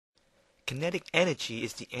kinetic energy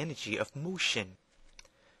is the energy of motion.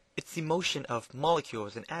 It's the motion of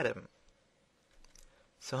molecules and atoms.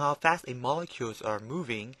 So how fast a molecules are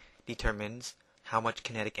moving determines how much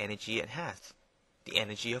kinetic energy it has, the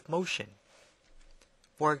energy of motion.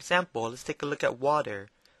 For example, let's take a look at water.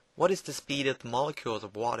 What is the speed of the molecules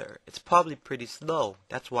of water? It's probably pretty slow.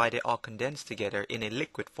 That's why they all condense together in a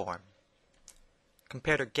liquid form.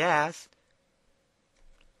 Compared to gas,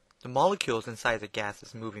 the molecules inside the gas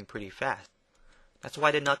is moving pretty fast. That's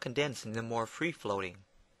why they're not condensed and they're more free-floating.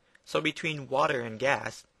 So between water and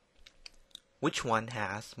gas, which one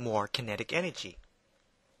has more kinetic energy?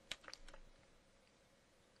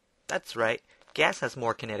 That's right, gas has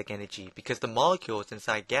more kinetic energy because the molecules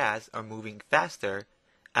inside gas are moving faster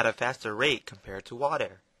at a faster rate compared to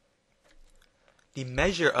water. The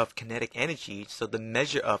measure of kinetic energy, so the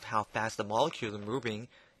measure of how fast the molecules are moving,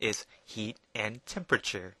 is heat and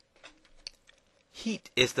temperature. Heat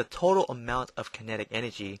is the total amount of kinetic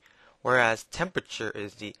energy, whereas temperature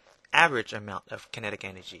is the average amount of kinetic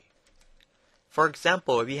energy. For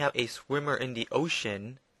example, if you have a swimmer in the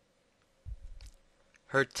ocean,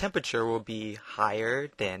 her temperature will be higher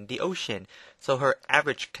than the ocean. So her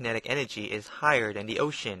average kinetic energy is higher than the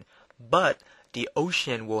ocean. But the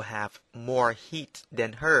ocean will have more heat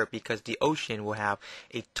than her because the ocean will have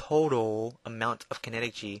a total amount of kinetic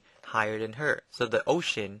energy higher than her. So the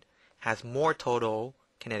ocean has more total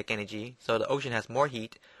kinetic energy. So the ocean has more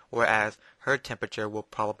heat, whereas her temperature will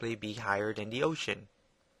probably be higher than the ocean.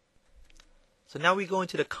 So now we go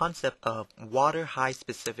into the concept of water high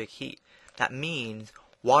specific heat. That means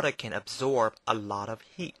water can absorb a lot of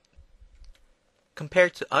heat.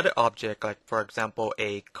 Compared to other objects, like for example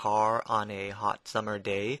a car on a hot summer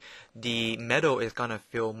day, the metal is going to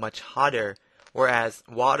feel much hotter, whereas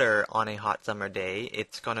water on a hot summer day,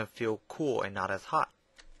 it's going to feel cool and not as hot.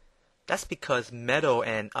 That's because metal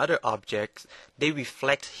and other objects, they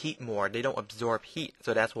reflect heat more. They don't absorb heat.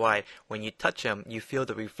 So that's why when you touch them, you feel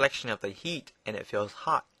the reflection of the heat and it feels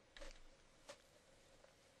hot.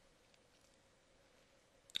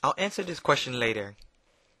 I'll answer this question later.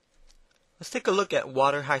 Let's take a look at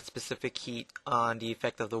water high specific heat on the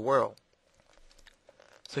effect of the world.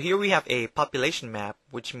 So here we have a population map,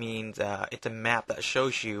 which means it's a map that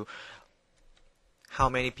shows you how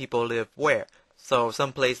many people live where. So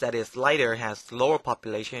some place that is lighter has lower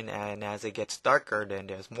population, and as it gets darker, then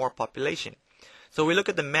there's more population. So we look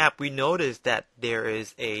at the map, we notice that there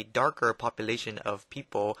is a darker population of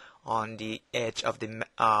people on the edge of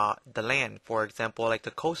the land. For example, like the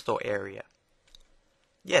coastal area.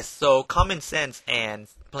 Yes, so common sense and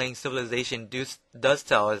plain civilization does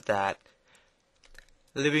tell us that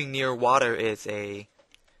living near water is a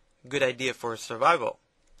good idea for survival.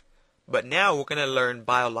 But now we're going to learn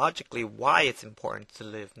biologically why it's important to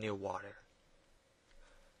live near water.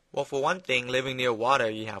 Well, for one thing, living near water,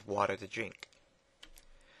 you have water to drink.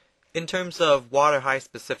 In terms of water high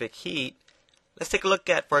specific heat, let's take a look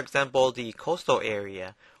at, for example, the coastal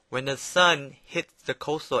area. When the sun hits the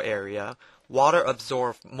coastal area, water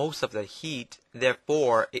absorbs most of the heat,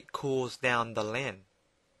 therefore it cools down the land.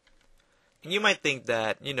 And you might think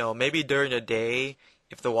that, maybe during the day,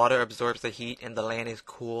 if the water absorbs the heat and the land is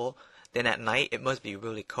cool, then at night it must be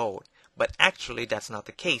really cold. But actually that's not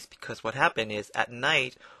the case, because what happened is at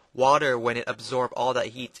night, water, when it absorbs all that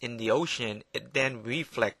heat in the ocean, it then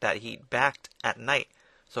reflects that heat back at night.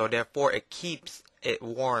 So therefore it keeps it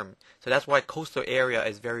warm. So that's why coastal area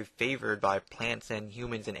is very favored by plants and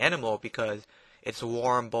humans and animals, because it's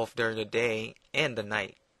warm both during the day and the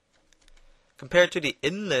night. Compared to the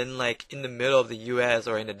inland, like in the middle of the US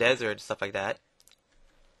or in the desert, stuff like that,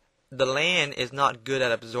 the land is not good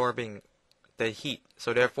at absorbing the heat,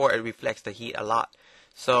 so therefore it reflects the heat a lot.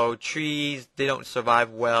 So trees, they don't survive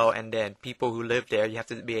well, and then people who live there, you have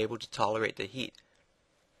to be able to tolerate the heat.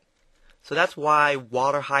 So that's why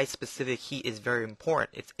water high specific heat is very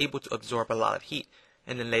important. It's able to absorb a lot of heat,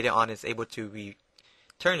 and then later on it's able to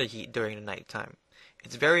return the heat during the nighttime.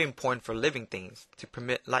 It's very important for living things to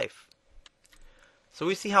permit life. So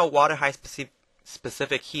we see how water high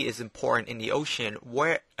specific heat is important in the ocean.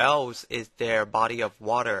 Where else is there a body of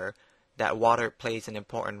water that water plays an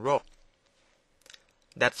important role?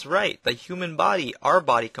 That's right, the human body, our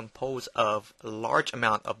body, composed of a large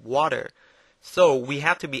amount of water. So we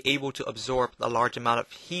have to be able to absorb a large amount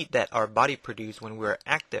of heat that our body produces when we're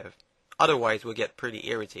active. Otherwise we'll get pretty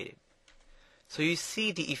irritated. So you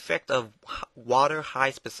see the effect of water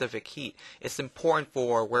high specific heat. It's important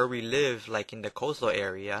for where we live, like in the coastal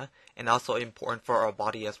area, and also important for our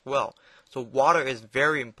body as well. So water is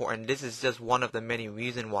very important. This is just one of the many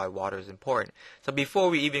reasons why water is important. So before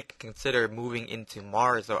we even consider moving into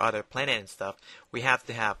Mars or other planets and stuff, we have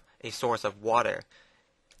to have a source of water.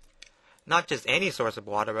 Not just any source of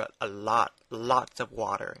water, but lots of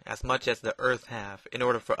water, as much as the earth have, in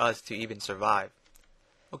order for us to even survive.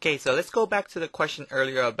 Okay, so let's go back to the question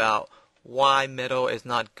earlier about why metal is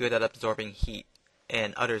not good at absorbing heat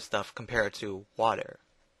and other stuff compared to water.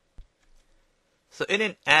 So in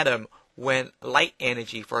an atom, when light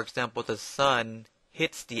energy, for example the sun,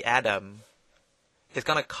 hits the atom, it's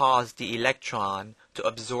going to cause the electron to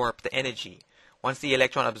absorb the energy. Once the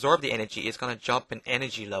electron absorbs the energy, it's going to jump in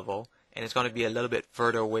energy level, and it's going to be a little bit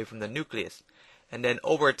further away from the nucleus. And then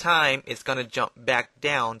over time, it's going to jump back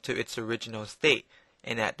down to its original state.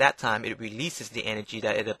 And at that time, it releases the energy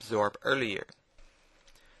that it absorbed earlier.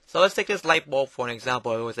 So let's take this light bulb for an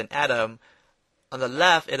example. It was an atom. On the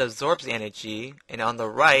left, it absorbs the energy. And on the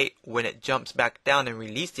right, when it jumps back down and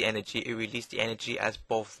releases the energy, it releases the energy as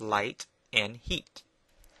both light and heat.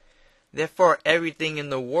 Therefore, everything in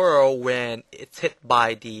the world, when it's hit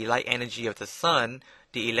by the light energy of the sun,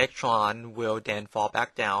 the electron will then fall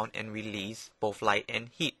back down and release both light and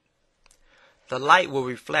heat. The light will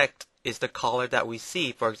reflect is the color that we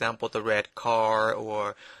see. For example, the red car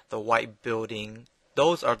or the white building.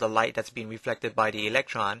 Those are the light that's being reflected by the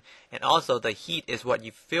electron. And also the heat is what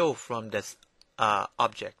you feel from this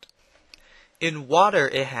object. In water,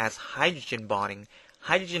 it has hydrogen bonding.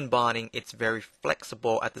 Hydrogen bonding, it's very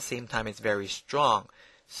flexible, at the same time it's very strong.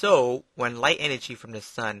 So, when light energy from the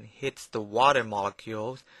sun hits the water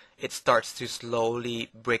molecules, it starts to slowly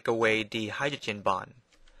break away the hydrogen bond.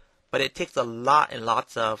 But it takes a lot and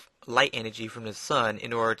lots of light energy from the sun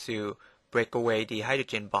in order to break away the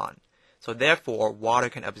hydrogen bond. So therefore, water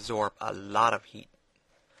can absorb a lot of heat.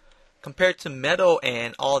 Compared to metal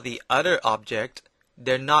and all the other objects,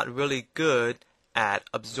 they're not really good at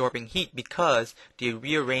absorbing heat because the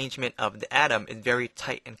rearrangement of the atom is very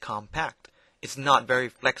tight and compact. It's not very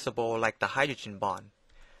flexible like the hydrogen bond.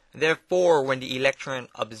 Therefore, when the electron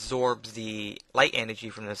absorbs the light energy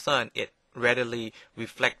from the sun, it readily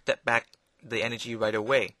reflects back the energy right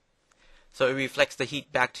away. So it reflects the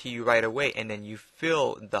heat back to you right away, and then you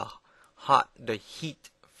feel the heat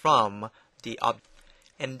from the object.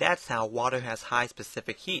 And that's how water has high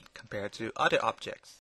specific heat compared to other objects.